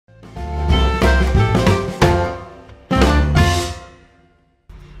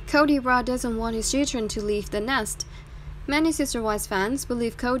Kody Brown doesn't want his children to leave the nest. Many Sister Wives fans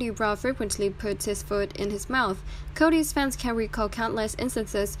believe Kody Brown frequently puts his foot in his mouth. Kody's fans can recall countless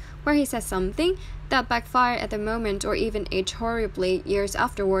instances where he said something that backfired at the moment or even aged horribly years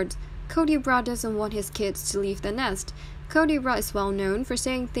afterwards. Kody Brown doesn't want his kids to leave the nest. Kody Brown is well known for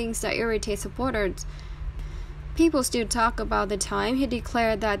saying things that irritate supporters. People still talk about the time he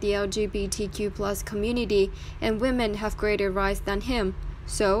declared that the LGBTQ+ community and women have greater rights than him.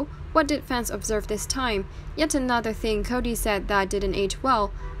 So, what did fans observe this time? Yet another thing Kody said that didn't age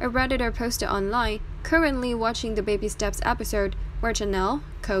well. A Redditor posted online, currently watching the Baby Steps episode, where Janelle,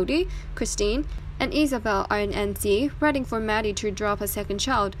 Kody, Christine, and Isabel are in NC, ready for Maddie to drop a second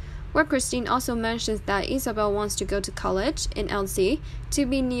child, where Christine also mentions that Isabel wants to go to college in LC to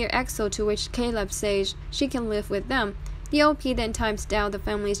be near EXO, to which Caleb says she can live with them. The OP then times down the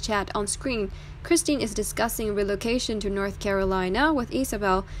family's chat on screen. Christine is discussing relocation to North Carolina with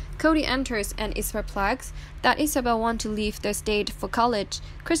Isabel. Kody enters and is perplexed that Isabel wants to leave the state for college.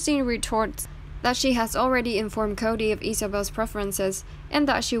 Christine retorts that she has already informed Kody of Isabel's preferences and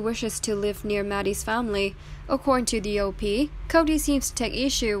that she wishes to live near Maddie's family. According to the OP, Kody seems to take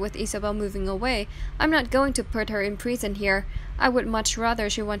issue with Isabel moving away. "I'm not going to put her in prison here. I would much rather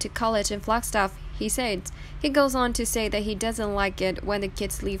she went to college in Flagstaff," he said. He goes on to say that he doesn't like it when the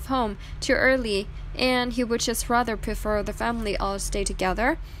kids leave home too early and he would just rather prefer the family all stay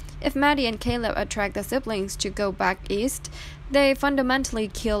together. If Maddie and Caleb attract the siblings to go back east, they fundamentally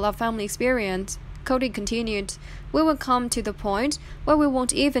kill our family experience. Kody continued, "We will come to the point where we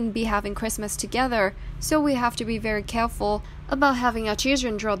won't even be having Christmas together, so we have to be very careful about having our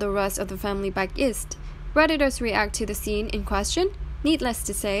children draw the rest of the family back east." Redditors react to the scene in question. Needless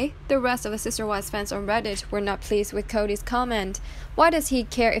to say, the rest of the Sister Wives fans on Reddit were not pleased with Kody's comment. Why does he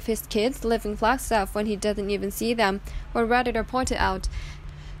care if his kids live in Flagstaff when he doesn't even see them? One Redditor pointed out,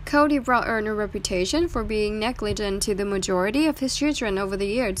 Kody Brown earned a reputation for being negligent to the majority of his children over the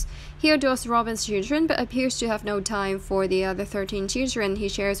years. He adores Robin's children but appears to have no time for the other 13 children he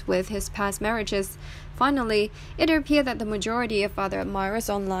shares with his past marriages. Finally, it appeared that the majority of other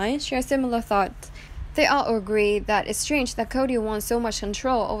admirers online share similar thoughts. They all agree that it's strange that Kody wants so much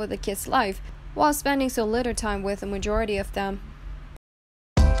control over the kid's life, while spending so little time with the majority of them.